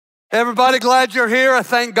Everybody, glad you're here. I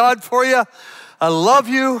thank God for you. I love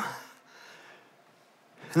you.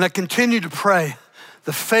 And I continue to pray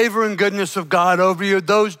the favor and goodness of God over you.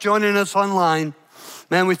 Those joining us online,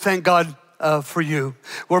 man, we thank God for you.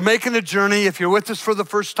 We're making a journey. If you're with us for the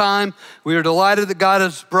first time, we are delighted that God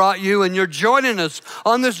has brought you and you're joining us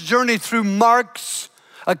on this journey through Mark's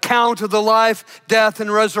account of the life, death, and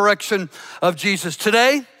resurrection of Jesus.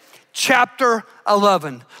 Today, chapter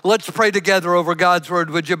 11. Let's pray together over God's word.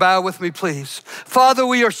 Would you bow with me, please? Father,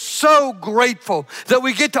 we are so grateful that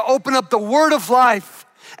we get to open up the word of life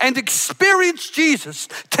and experience Jesus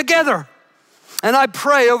together. And I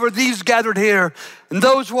pray over these gathered here and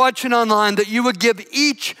those watching online that you would give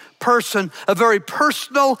each person a very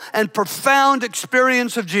personal and profound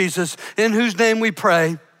experience of Jesus, in whose name we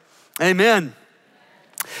pray. Amen.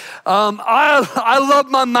 I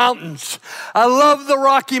love my mountains. I love the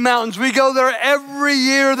Rocky Mountains. We go there every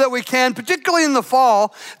year that we can, particularly in the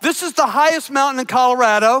fall. This is the highest mountain in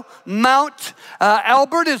Colorado. Mount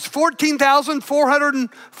Elbert is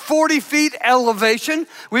 14,440 feet elevation.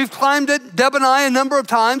 We've climbed it, Deb and I, a number of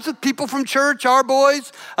times with people from church, our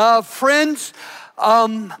boys, friends.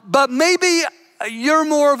 But maybe you're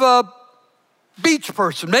more of a beach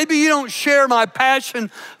person. Maybe you don't share my passion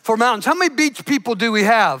for mountains. How many beach people do we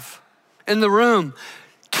have in the room?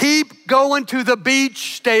 Keep going to the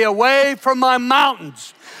beach. Stay away from my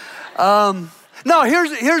mountains. No,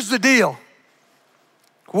 here's the deal.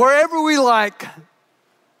 Wherever we like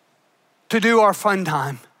to do our fun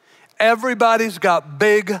time, everybody's got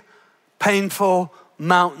big, painful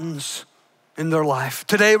mountains in their life.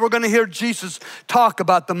 Today, we're going to hear Jesus talk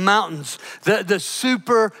about the mountains, the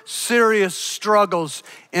super serious struggles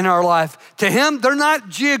in our life. To him, they're not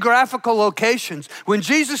geographical locations. When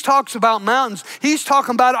Jesus talks about mountains, he's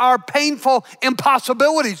talking about our painful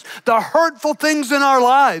impossibilities, the hurtful things in our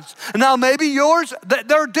lives. Now, maybe yours,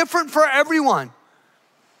 they're different for everyone.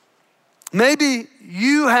 Maybe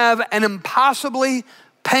you have an impossibly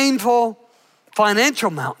painful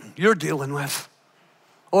financial mountain you're dealing with.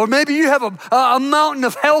 Or maybe you have a mountain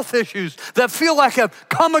of health issues that feel like have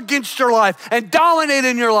come against your life and dominate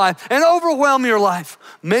in your life and overwhelm your life.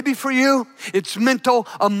 Maybe for you, it's mental,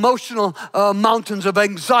 emotional mountains of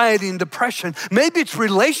anxiety and depression. Maybe it's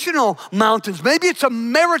relational mountains. Maybe it's a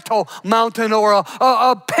marital mountain or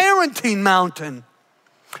a parenting mountain.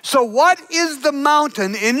 So what is the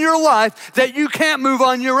mountain in your life that you can't move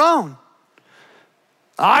on your own?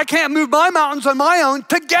 I can't move my mountains on my own.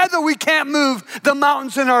 Together we can't move the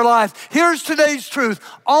mountains in our life. Here's today's truth.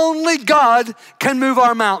 Only God can move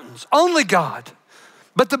our mountains. Only God.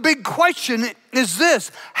 But the big question is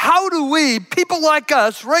this. How do we, people like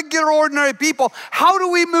us, regular, ordinary people, how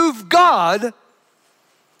do we move God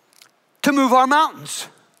to move our mountains?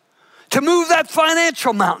 To move that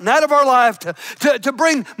financial mountain out of our life, to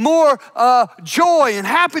bring more joy and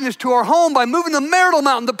happiness to our home by moving the marital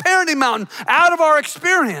mountain, the parenting mountain out of our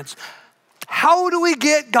experience. How do we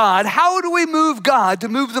get God? How do we move God to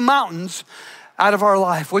move the mountains out of our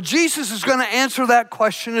life? Well, Jesus is going to answer that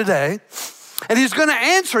question today. And he's going to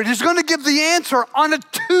answer it. He's going to give the answer on a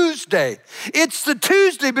Tuesday. It's the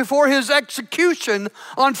Tuesday before his execution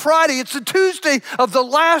on Friday. It's the Tuesday of the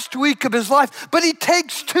last week of his life. But he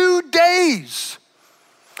takes 2 days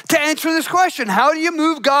to answer this question. How do you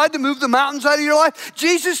move God to move the mountains out of your life?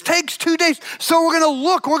 Jesus takes 2 days. So we're going to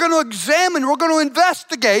look, we're going to examine, we're going to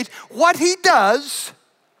investigate what he does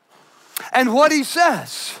and what he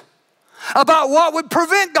says about what would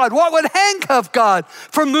prevent God, what would handcuff God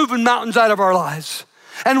from moving mountains out of our lives,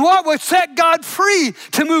 and what would set God free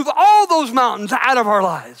to move all those mountains out of our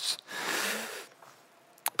lives.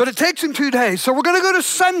 But it takes him 2 days. So we're going to go to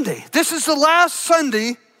Sunday. This is the last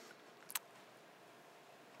Sunday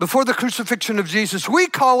before the crucifixion of Jesus. We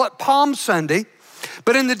call it Palm Sunday,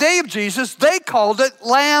 but in the day of Jesus, they called it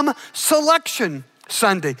Lamb Selection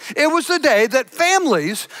Sunday. It was the day that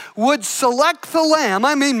families would select the lamb.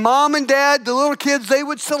 I mean, mom and dad, the little kids, they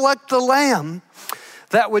would select the lamb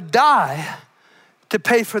that would die to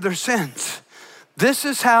pay for their sins. This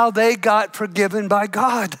is how they got forgiven by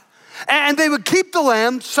God. And they would keep the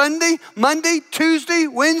lamb Sunday, Monday, Tuesday,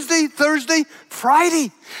 Wednesday, Thursday,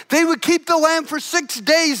 Friday. They would keep the lamb for 6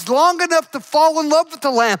 days, long enough to fall in love with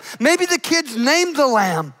the lamb. Maybe the kids named the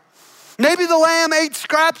lamb. Maybe the lamb ate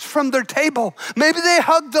scraps from their table. Maybe they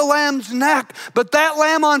hugged the lamb's neck. But that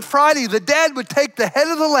lamb on Friday, the dad would take the head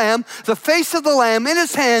of the lamb, the face of the lamb in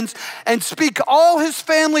his hands, and speak all his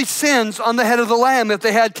family's sins on the head of the lamb. If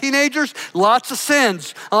they had teenagers, lots of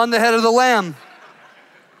sins on the head of the lamb.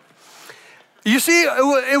 You see,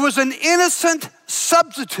 it was an innocent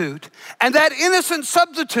substitute, and that innocent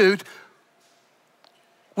substitute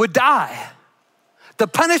would die. The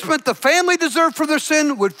punishment the family deserved for their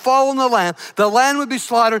sin would fall on the lamb. The lamb would be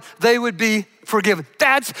slaughtered. They would be forgiven.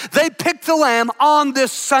 Dads, they picked the lamb on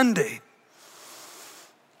this Sunday.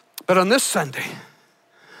 But on this Sunday,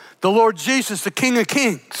 the Lord Jesus, the King of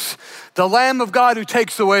Kings, the Lamb of God who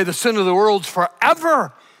takes away the sin of the world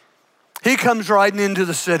forever, he comes riding into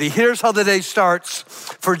the city. Here's how the day starts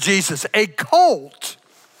for Jesus. A colt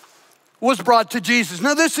was brought to Jesus.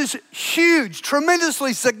 Now this is huge,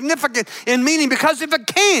 tremendously significant in meaning, because if a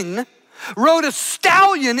king rode a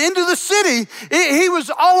stallion into the city, he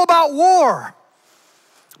was all about war.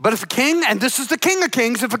 But if a king, and this is the King of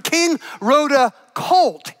Kings, if a king rode a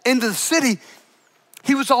colt into the city,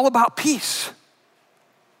 he was all about peace.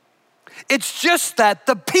 It's just that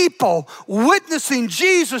the people witnessing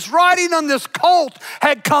Jesus riding on this colt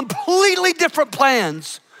had completely different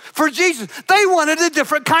plans for Jesus. They wanted a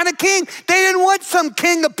different kind of king. They didn't want some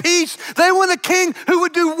king of peace. They wanted a king who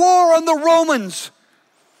would do war on the Romans.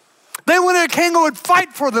 They wanted a king who would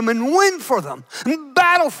fight for them and win for them and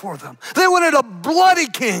battle for them. They wanted a bloody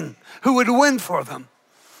king who would win for them.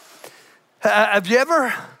 Have you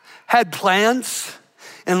ever had plans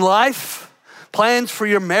in life? Plans for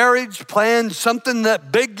your marriage, plans, something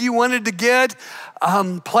that big you wanted to get,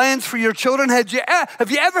 plans for your children. Have you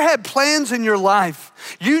ever had plans in your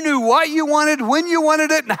life? You knew what you wanted, when you wanted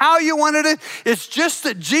it, and how you wanted it. It's just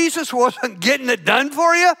that Jesus wasn't getting it done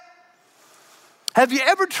for you. Have you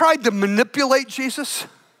ever tried to manipulate Jesus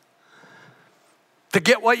to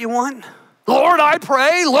get what you want? Lord, I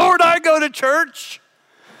pray. Lord, I go to church.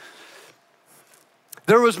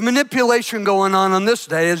 There was manipulation going on this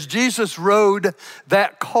day as Jesus rode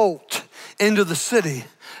that colt into the city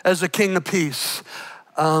as a king of peace.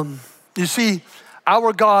 You see,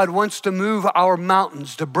 our God wants to move our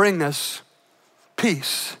mountains to bring us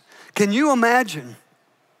peace. Can you imagine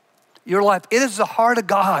your life? It is the heart of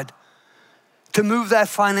God to move that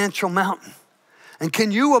financial mountain. And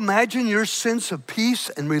can you imagine your sense of peace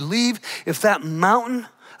and relief if that mountain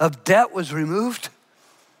of debt was removed?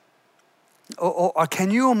 Or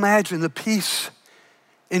can you imagine the peace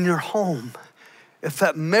in your home if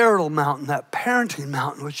that marital mountain, that parenting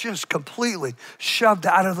mountain was just completely shoved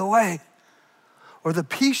out of the way? Or the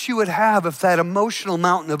peace you would have if that emotional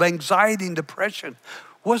mountain of anxiety and depression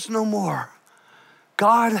was no more?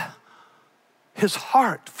 God, his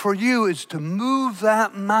heart for you is to move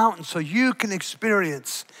that mountain so you can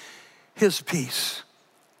experience his peace.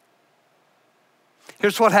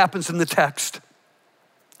 Here's what happens in the text.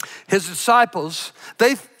 His disciples,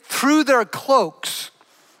 they threw their cloaks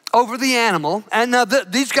over the animal. And now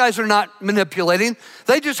these guys are not manipulating.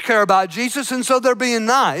 They just care about Jesus, and so they're being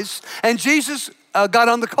nice. And Jesus got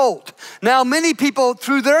on the colt. Now, many people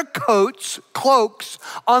threw their cloaks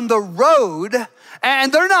on the road,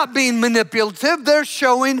 and they're not being manipulative. They're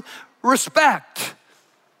showing respect.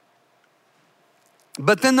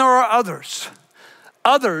 But then there are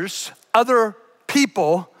other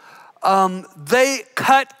people, they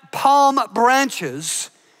cut palm branches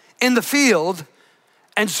in the field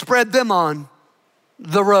and spread them on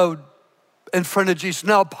the road in front of Jesus.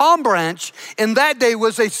 Now, a palm branch in that day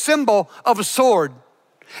was a symbol of a sword.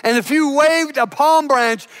 And if you waved a palm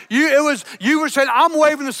branch, you were saying, I'm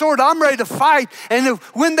waving the sword, I'm ready to fight. And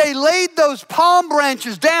when they laid those palm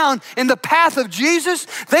branches down in the path of Jesus,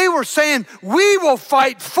 they were saying, we will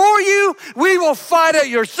fight for you, we will fight at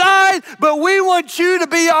your side, but we want you to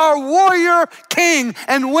be our warrior king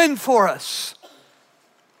and win for us.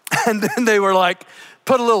 And then they were like,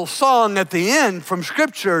 put a little song at the end from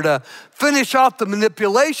scripture to finish off the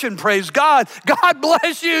manipulation. Praise God. God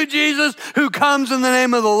bless you, Jesus, who comes in the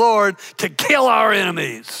name of the Lord to kill our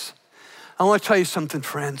enemies. I want to tell you something,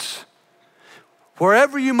 friends.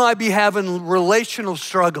 Wherever you might be having relational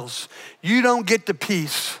struggles, you don't get to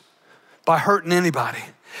peace by hurting anybody.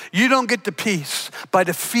 You don't get to peace by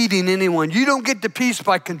defeating anyone. You don't get to peace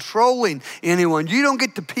by controlling anyone. You don't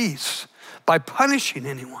get to peace by punishing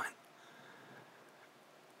anyone.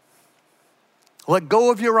 Let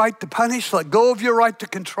go of your right to punish. Let go of your right to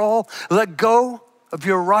control. Let go of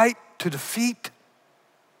your right to defeat.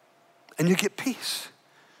 And you get peace.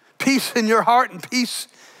 Peace in your heart and peace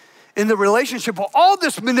in the relationship. Well, all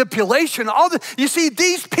this manipulation, you see,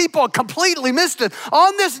 these people completely missed it.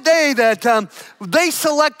 On this day that they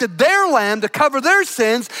selected their lamb to cover their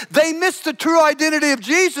sins, they missed the true identity of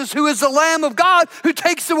Jesus, who is the Lamb of God who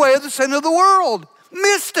takes away the sin of the world.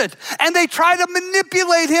 Missed it. And they try to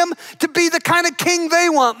manipulate him to be the kind of king they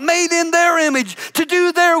want, made in their image, to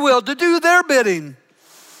do their will, to do their bidding.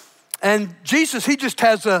 And Jesus, he just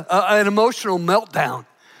has an emotional meltdown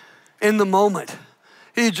in the moment.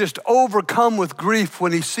 He's just overcome with grief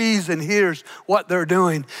when he sees and hears what they're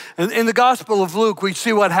doing. And in the Gospel of Luke, we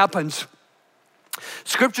see what happens.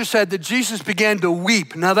 Scripture said that Jesus began to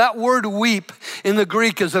weep. Now that word weep in the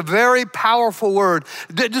Greek is a very powerful word.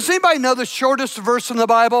 Does anybody know the shortest verse in the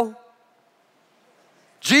Bible?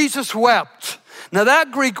 Jesus wept. Now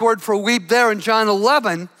that Greek word for weep there in John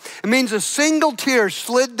 11, it means a single tear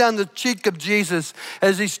slid down the cheek of Jesus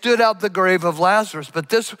as he stood out the grave of Lazarus. But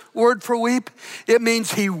this word for weep, it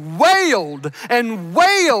means he wailed and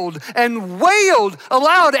wailed and wailed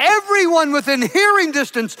aloud. Everyone within hearing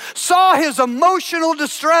distance saw his emotional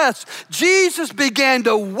distress. Jesus began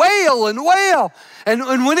to wail and wail.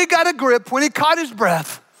 And when he got a grip, when he caught his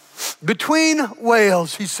breath, between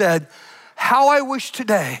wails, he said, "How I wish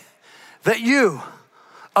today that you,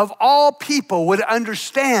 of all people, would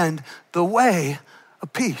understand the way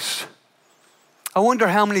of peace." I wonder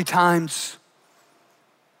how many times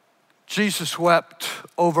Jesus wept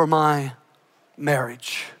over my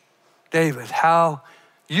marriage. David, how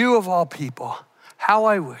you of all people, how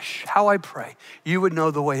I wish, how I pray you would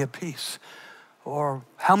know the way of peace. Or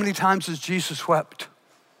how many times has Jesus wept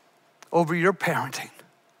over your parenting,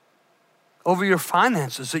 over your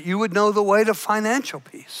finances, that you would know the way to financial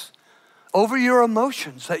peace, over your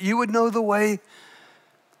emotions, that you would know the way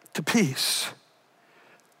to peace.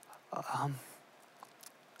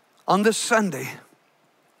 On this Sunday,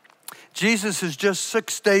 Jesus is just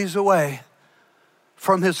 6 days away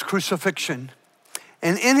from his crucifixion.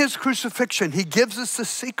 And in his crucifixion, he gives us the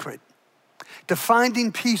secret to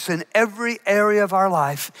finding peace in every area of our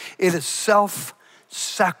life. It is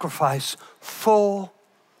self-sacrifice, full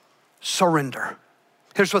surrender.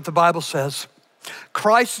 Here's what the Bible says.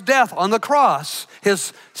 Christ's death on the cross,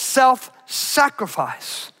 his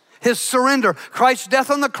self-sacrifice, his surrender, Christ's death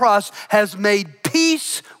on the cross has made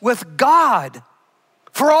peace with God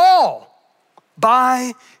for all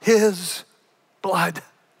by his blood.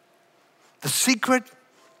 The secret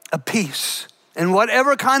of peace. And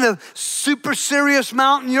whatever kind of super serious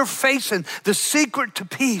mountain you're facing, the secret to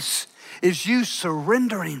peace is you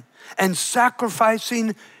surrendering and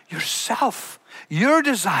sacrificing yourself, your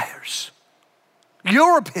desires,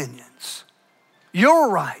 your opinions, your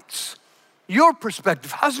rights, your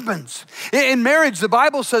perspective. Husbands, in marriage, the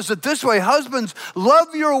Bible says it this way: husbands,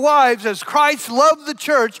 love your wives as Christ loved the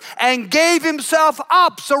church and gave himself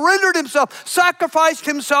up, surrendered himself, sacrificed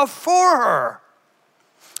himself for her.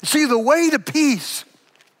 See, the way to peace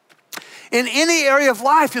in any area of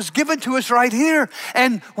life is given to us right here.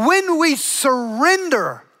 And when we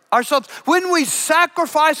surrender ourselves, when we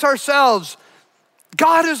sacrifice ourselves,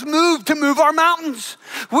 God is moved to move our mountains.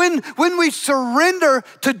 When we surrender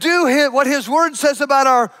to do what his word says about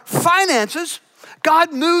our finances,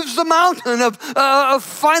 God moves the mountain of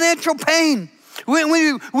financial pain. When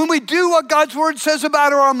we do what God's word says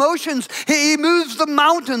about our emotions, he moves the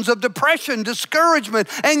mountains of depression, discouragement,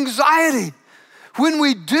 anxiety. When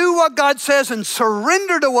we do what God says and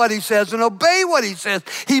surrender to what he says and obey what he says,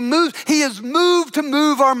 he is moved to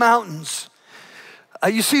move our mountains.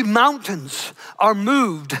 You see, mountains are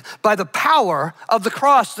moved by the power of the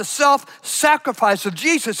cross, the self-sacrifice of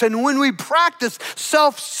Jesus. And when we practice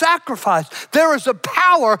self-sacrifice, there is a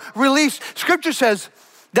power released. Scripture says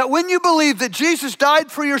that when you believe that Jesus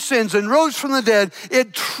died for your sins and rose from the dead,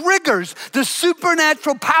 it triggers the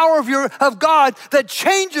supernatural power of God that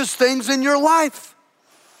changes things in your life.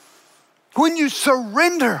 When you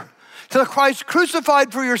surrender to the Christ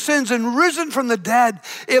crucified for your sins and risen from the dead,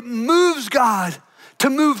 it moves God to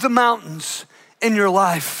move the mountains in your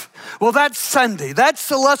life. Well, that's Sunday. That's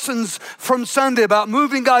the lessons from Sunday about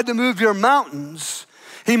moving God to move your mountains.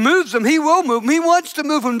 He moves them. He will move them. He wants to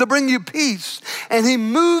move them to bring you peace. And he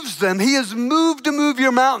moves them. He is moved to move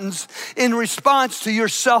your mountains in response to your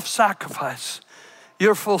self-sacrifice,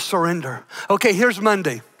 your full surrender. Okay, here's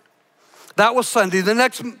Monday. That was Sunday. The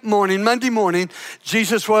next morning, Monday morning,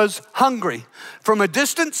 Jesus was hungry. From a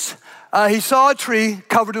distance, he saw a tree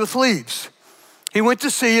covered with leaves. He went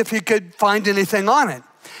to see if he could find anything on it.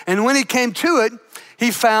 And when he came to it,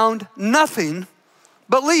 he found nothing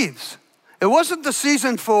but leaves. It wasn't the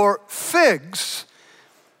season for figs.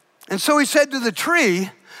 And so he said to the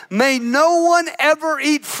tree, "May no one ever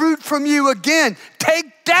eat fruit from you again.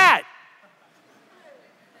 Take that,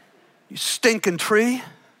 you stinking tree."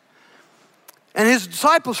 And his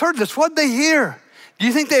disciples heard this. What'd they hear? Do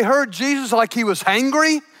you think they heard Jesus like he was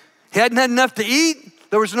hangry? He hadn't had enough to eat.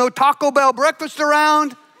 There was no Taco Bell breakfast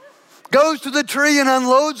around. Goes to the tree and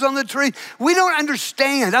unloads on the tree. We don't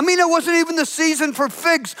understand. I mean, it wasn't even the season for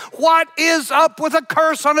figs. What is up with a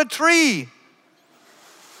curse on a tree?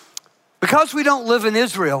 Because we don't live in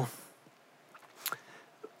Israel,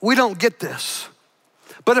 we don't get this.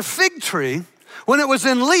 But a fig tree, when it was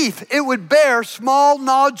in leaf, it would bear small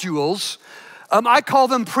nodules. I call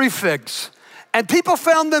them prefigs. And people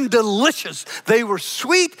found them delicious. They were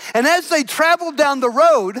sweet. And as they traveled down the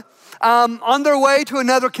road, on their way to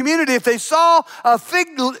another community, if they saw a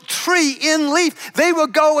fig tree in leaf, they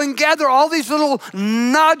would go and gather all these little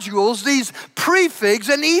nodules, these prefigs,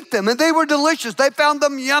 and eat them. And they were delicious. They found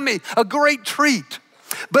them yummy, a great treat.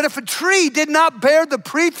 But if a tree did not bear the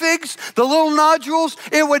prefigs, the little nodules,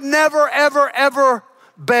 it would never, ever, ever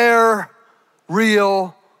bear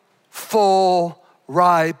real, full,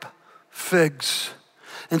 ripe figs.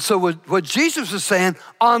 And so what Jesus is saying,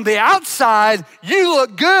 on the outside, you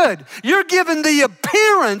look good. You're given the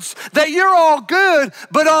appearance that you're all good,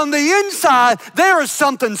 but on the inside, there is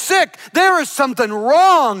something sick. There is something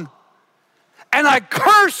wrong. And I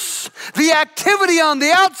curse the activity on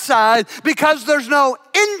the outside because there's no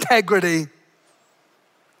integrity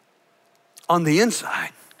on the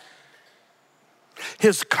inside.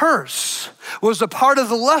 His curse was a part of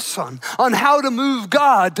the lesson on how to move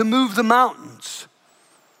God, to move the mountains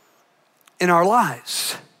in our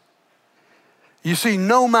lives. You see,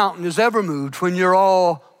 no mountain is ever moved when you're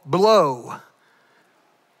all blow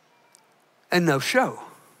and no show.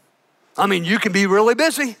 I mean, you can be really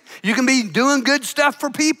busy. You can be doing good stuff for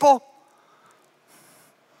people.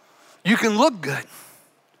 You can look good.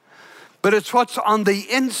 But it's what's on the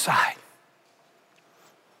inside.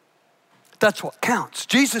 That's what counts.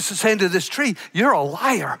 Jesus is saying to this tree, you're a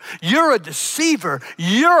liar. You're a deceiver.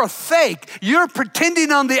 You're a fake. You're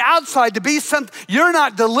pretending on the outside to be something. You're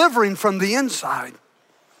not delivering from the inside.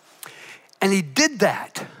 And he did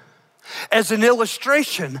that as an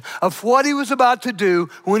illustration of what he was about to do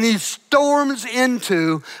when he storms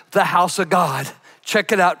into the house of God.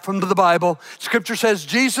 Check it out from the Bible. Scripture says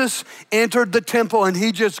Jesus entered the temple and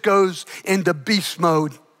he just goes into beast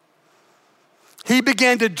mode. He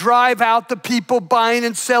began to drive out the people buying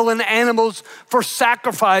and selling animals for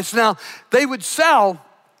sacrifice. Now, they would sell,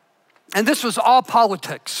 and this was all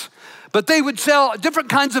politics, but they would sell different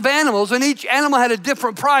kinds of animals, and each animal had a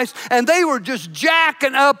different price, and they were just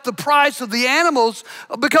jacking up the price of the animals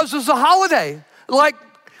because it was a holiday, like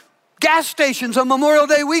gas stations on Memorial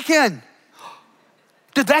Day weekend.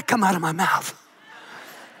 Did that come out of my mouth?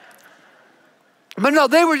 But no,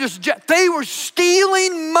 they were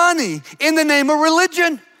stealing money in the name of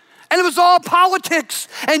religion. And it was all politics.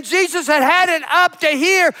 And Jesus had it up to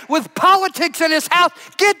here with politics in his house.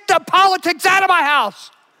 Get the politics out of my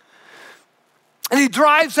house. And he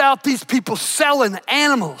drives out these people selling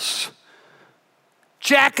animals,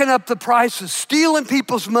 jacking up the prices, stealing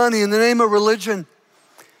people's money in the name of religion.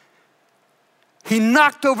 He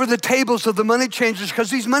knocked over the tables of the money changers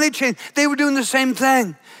because these money changers, they were doing the same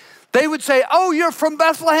thing. They would say, oh, you're from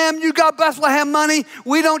Bethlehem. You got Bethlehem money.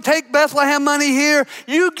 We don't take Bethlehem money here.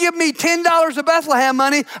 You give me $10 of Bethlehem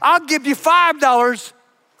money. I'll give you $5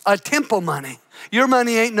 of temple money. Your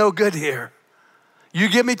money ain't no good here. You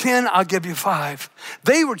give me 10, I'll give you 5.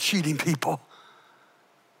 They were cheating people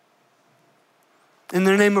in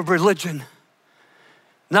the name of religion.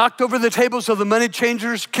 Knocked over the tables of the money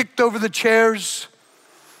changers, kicked over the chairs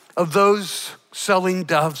of those selling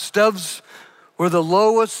doves. Doves were the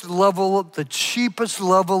lowest level, the cheapest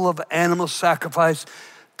level of animal sacrifice.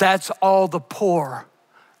 That's all the poor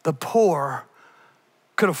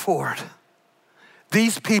could afford.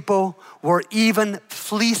 These people were even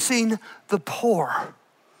fleecing the poor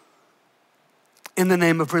in the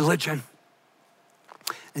name of religion.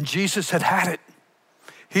 And Jesus had it.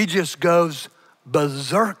 He just goes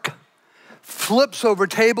berserk, flips over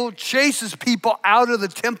table, chases people out of the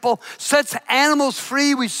temple, sets animals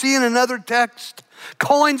free, we see in another text.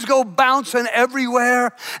 Coins go bouncing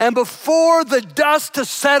everywhere. And before the dust has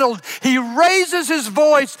settled, he raises his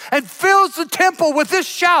voice and fills the temple with this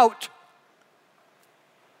shout.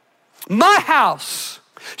 My house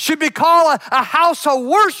should be called a house of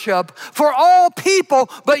worship for all people,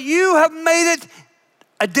 but you have made it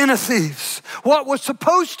a den of thieves. What was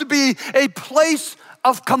supposed to be a place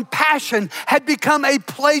of compassion had become a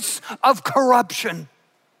place of corruption.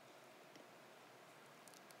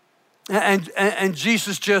 And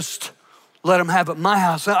Jesus just let him have it. My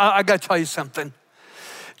house, I got to tell you something.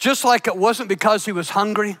 Just like it wasn't because he was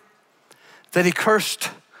hungry that he cursed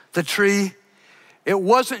the tree, it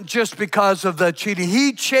wasn't just because of the cheating.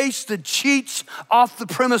 He chased the cheats off the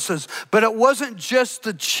premises, but it wasn't just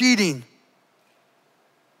the cheating.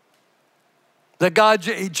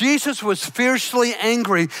 Jesus was fiercely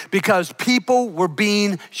angry because people were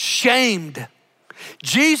being shamed.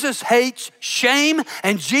 Jesus hates shame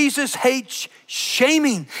and Jesus hates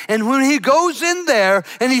shaming. And when he goes in there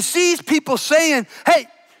and he sees people saying, hey,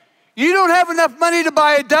 You don't have enough money to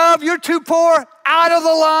buy a dove. You're too poor. Out of the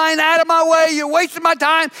line, out of my way. You're wasting my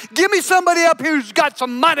time. Give me somebody up here who's got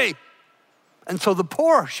some money. And so the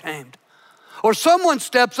poor are shamed. Or someone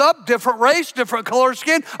steps up, different race, different color of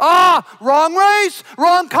skin. Wrong race,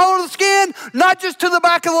 wrong color of skin. Not just to the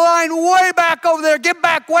back of the line, way back over there. Get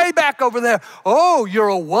back, way back over there. Oh, you're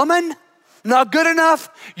a woman? Not good enough?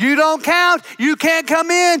 You don't count. You can't come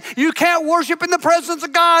in. You can't worship in the presence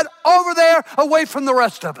of God over there, away from the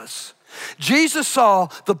rest of us. Jesus saw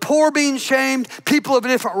the poor being shamed, people of a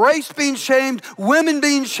different race being shamed, women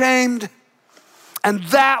being shamed. And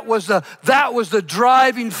that was the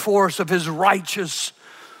driving force of his righteous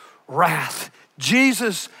wrath.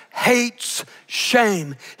 Jesus hates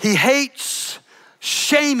shame. He hates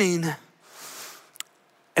shaming.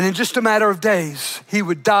 And in just a matter of days, he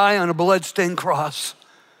would die on a blood-stained cross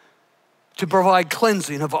to provide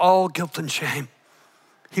cleansing of all guilt and shame.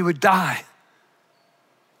 He would die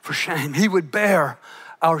for shame. He would bear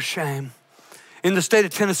our shame. In the state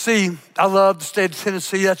of Tennessee, I love the state of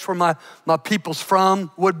Tennessee. That's where my people's from,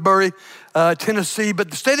 Woodbury, Tennessee. But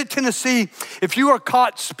the state of Tennessee, if you are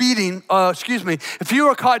caught if you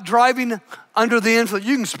are caught driving under the influence,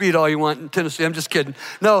 you can speed all you want in Tennessee, I'm just kidding.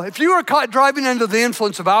 No, if you are caught driving under the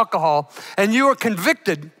influence of alcohol and you are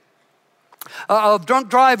convicted of drunk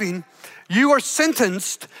driving, you are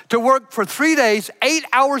sentenced to work for 3 days, 8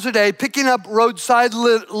 hours a day, picking up roadside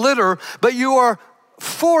litter, but you are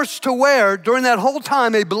forced to wear during that whole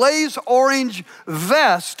time a blaze orange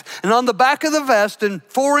vest. And on the back of the vest in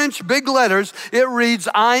 4-inch big letters, it reads,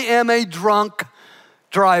 "I am a drunk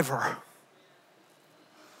driver."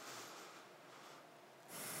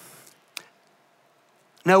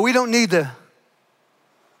 Now, we don't need the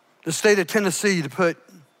state of Tennessee to put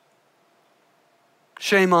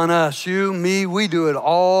shame on us. You, me, we do it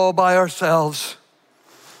all by ourselves.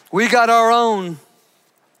 We got our own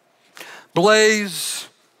blaze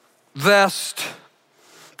vest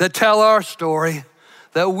that tell our story,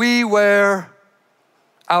 that we wear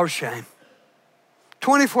our shame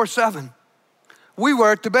 24/7. We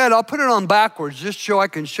wear it to bed. I'll put it on backwards just so I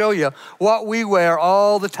can show you what we wear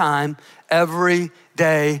all the time, every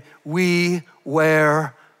day. We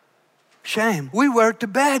wear shame. We wear it to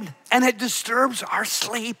bed, and it disturbs our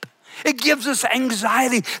sleep. It gives us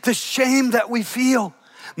anxiety, the shame that we feel.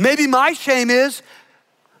 Maybe my shame is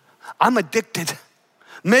I'm addicted.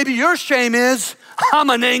 Maybe your shame is I'm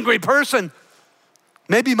an angry person.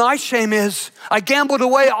 Maybe my shame is I gambled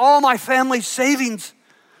away all my family's savings.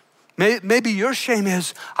 Maybe your shame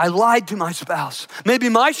is I lied to my spouse. Maybe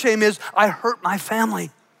my shame is I hurt my family.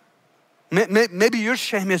 Maybe your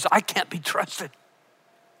shame is I can't be trusted.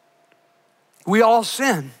 We all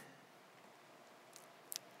sin.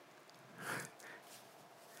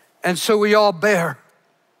 And so we all bear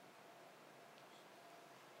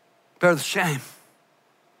the shame.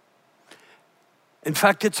 In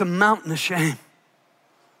fact, it's a mountain of shame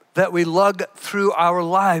that we lug through our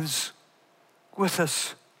lives with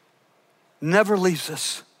us. Never leaves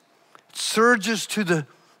us. It surges to the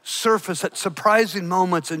surface at surprising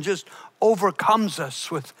moments and just overcomes us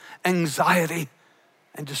with anxiety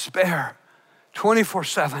and despair.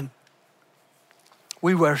 24/7,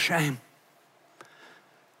 we wear shame.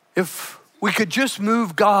 If we could just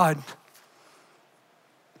move God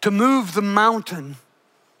to move the mountain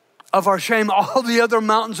of our shame, all the other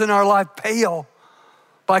mountains in our life pale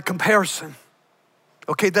by comparison.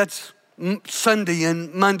 Okay, that's Sunday,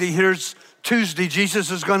 and Monday, here's Tuesday. Jesus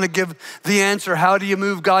is going to give the answer. How do you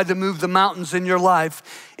move God to move the mountains in your life?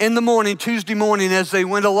 In the morning, Tuesday morning, as they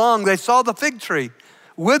went along, they saw the fig tree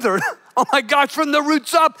withered. Oh my gosh, from the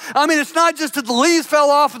roots up. I mean, it's not just that the leaves fell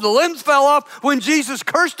off and the limbs fell off. When Jesus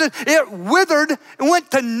cursed it, it withered and went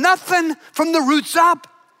to nothing from the roots up.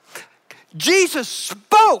 Jesus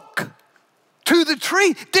spoke to the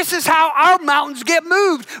tree. This is how our mountains get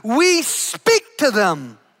moved. We speak to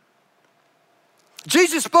them.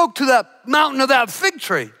 Jesus spoke to that mountain of that fig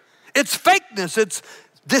tree. It's fakeness, it's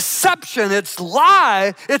deception, it's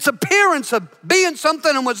lie, it's appearance of being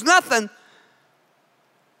something and was nothing.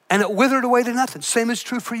 And it withered away to nothing. Same is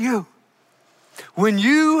true for you. When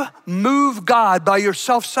you move God by your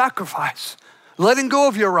self-sacrifice, letting go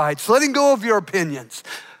of your rights, letting go of your opinions,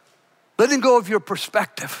 letting go of your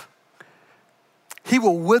perspective, He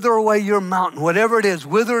will wither away your mountain, whatever it is,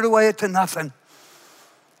 wither it away to nothing.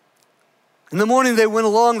 In the morning they went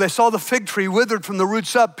along, they saw the fig tree withered from the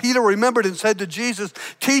roots up. Peter remembered and said to Jesus,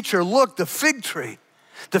 "Teacher, look, the fig tree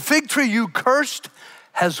you cursed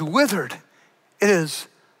has withered. It is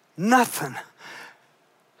nothing."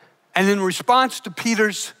 And in response to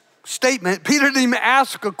Peter's statement. Peter didn't even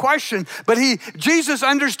ask a question, but Jesus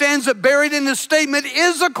understands that buried in his statement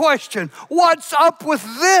is a question. What's up with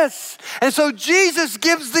this? And so Jesus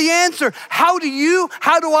gives the answer. How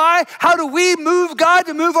do we move God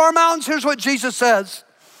to move our mountains? Here's what Jesus says.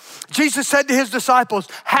 Jesus said to his disciples,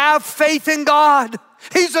 have faith in God.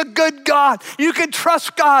 He's a good God. You can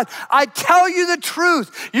trust God. I tell you the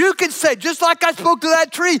truth. You can say, just like I spoke to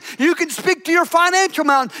that tree, you can speak to your financial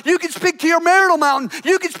mountain. You can speak to your marital mountain.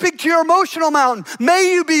 You can speak to your emotional mountain.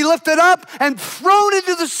 May you be lifted up and thrown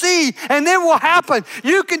into the sea, and it will happen.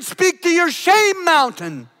 You can speak to your shame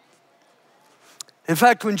mountain. In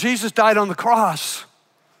fact, when Jesus died on the cross,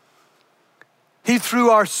 he threw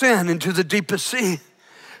our sin into the deepest sea.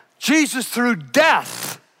 Jesus threw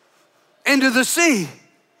death into the sea.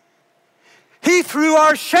 He threw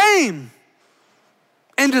our shame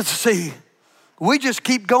into the sea. We just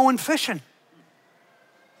keep going fishing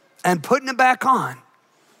and putting it back on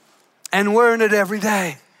and wearing it every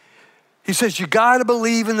day. He says, you gotta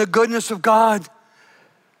believe in the goodness of God.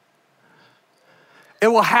 It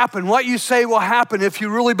will happen. What you say will happen if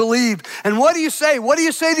you really believe. And what do you say? What do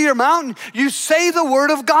you say to your mountain? You say the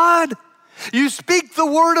word of God. You speak the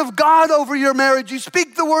word of God over your marriage. You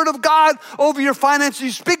speak the word of God over your finances.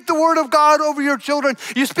 You speak the word of God over your children.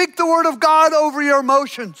 You speak the word of God over your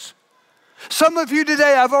emotions. Some of you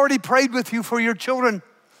today, I've already prayed with you for your children.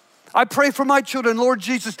 I pray for my children. Lord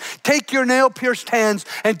Jesus, take your nail-pierced hands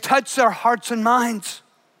and touch their hearts and minds.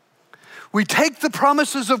 We take the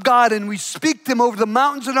promises of God and we speak them over the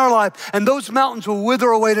mountains in our life, and those mountains will wither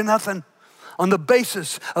away to nothing on the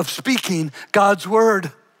basis of speaking God's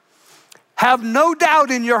word. Have no doubt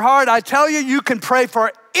in your heart. I tell you, you can pray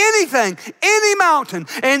for anything, any mountain.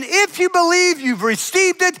 And if you believe you've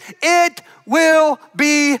received it, it will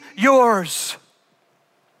be yours.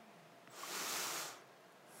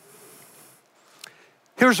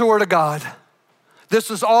 Here's the word of God. This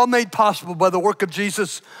is all made possible by the work of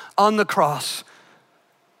Jesus on the cross.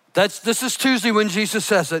 This is Tuesday when Jesus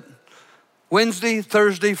says it. Wednesday,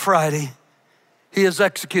 Thursday, Friday, he is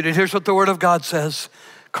executed. Here's what the word of God says.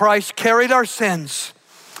 Christ carried our sins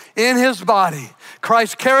in his body.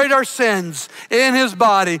 Christ carried our sins in his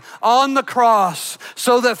body on the cross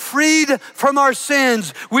so that freed from our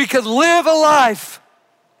sins, we could live a life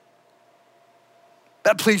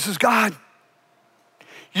that pleases God.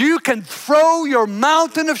 You can throw your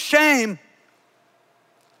mountain of shame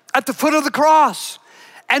at the foot of the cross.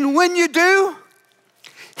 And when you do,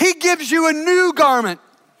 he gives you a new garment.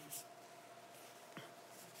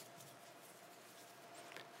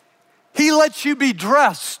 He lets you be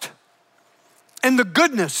dressed in the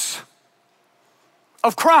goodness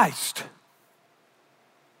of Christ.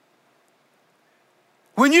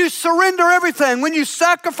 When you surrender everything, when you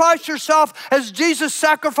sacrifice yourself as Jesus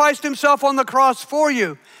sacrificed himself on the cross for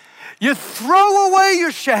you, you throw away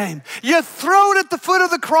your shame. You throw it at the foot of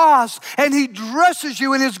the cross, and he dresses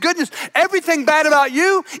you in his goodness. Everything bad about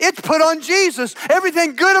you, it's put on Jesus.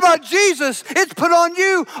 Everything good about Jesus, it's put on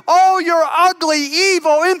you. All your ugly,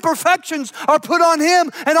 evil imperfections are put on him,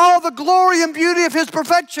 and all the glory and beauty of his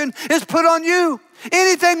perfection is put on you.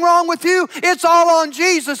 Anything wrong with you, it's all on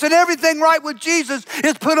Jesus, and everything right with Jesus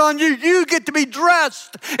is put on you. You get to be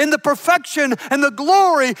dressed in the perfection and the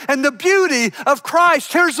glory and the beauty of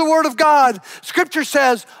Christ. Here's the word of God. Scripture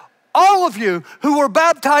says, all of you who were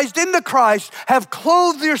baptized into Christ have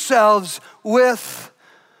clothed yourselves with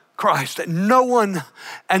Christ. And no one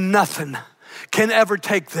and nothing can ever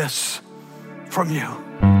take this from you.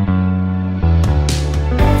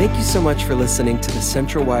 Thank you so much for listening to the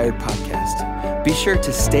Central Wired podcast. Be sure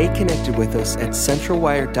to stay connected with us at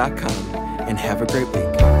centralwired.com and have a great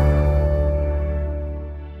week.